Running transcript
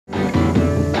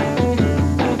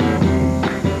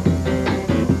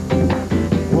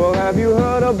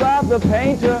the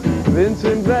painter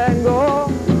Vincent Van Gogh,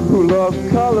 who loved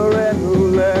color and who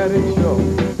let it show.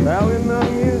 Now in the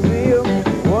museum,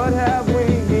 what have we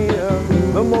here?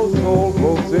 The most old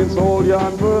quote since old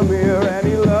Jan Vermeer. And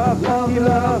he loved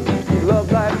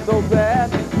life so bad.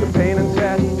 The paintings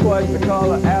had twice the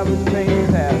color average paintings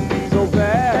had. So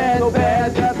bad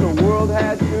that the world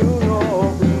had to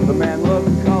know. The man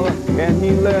loved color and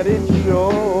he let it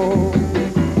show.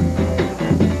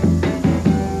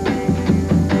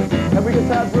 Have we got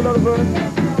time for another verse?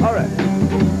 All right.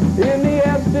 In the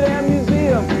Amsterdam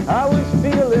Museum, I was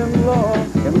feeling low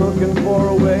and looking for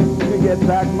a way to get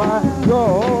back my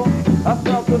soul. I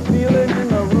felt the feeling in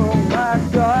the room, my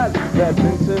God, that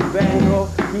Vincent Van Gogh,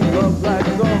 he loved life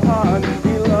so hard.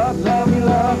 He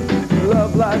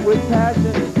loved life with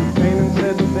passion. Painting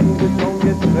said the things that don't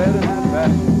get better than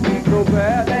fashion. So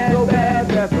bad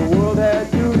that the world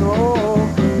had to know.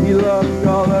 He loved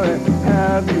color, and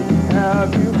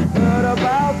have you heard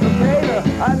about the painter?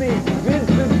 I mean,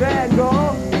 Vincent Van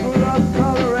Gogh, who loved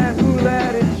color and who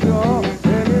let it show.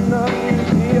 And in the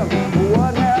museum,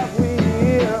 what have we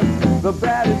here? The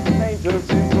baddest painter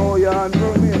since old Jan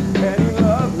Vermeer. And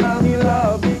he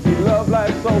loved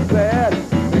life so bad.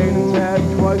 Paintings had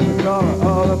twice the color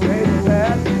all the paintings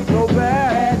had. So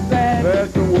bad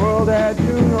that the world had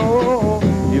to know.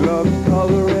 He loves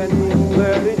color and he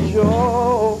let it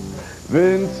show.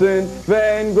 Vincent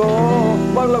Van Gogh.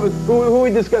 My beloved, who are we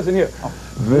discussing here? Oh.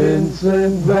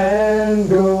 Vincent Van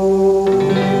Gogh.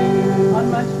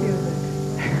 Unmuch music.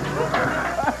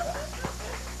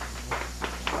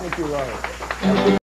 Thank you, Robert.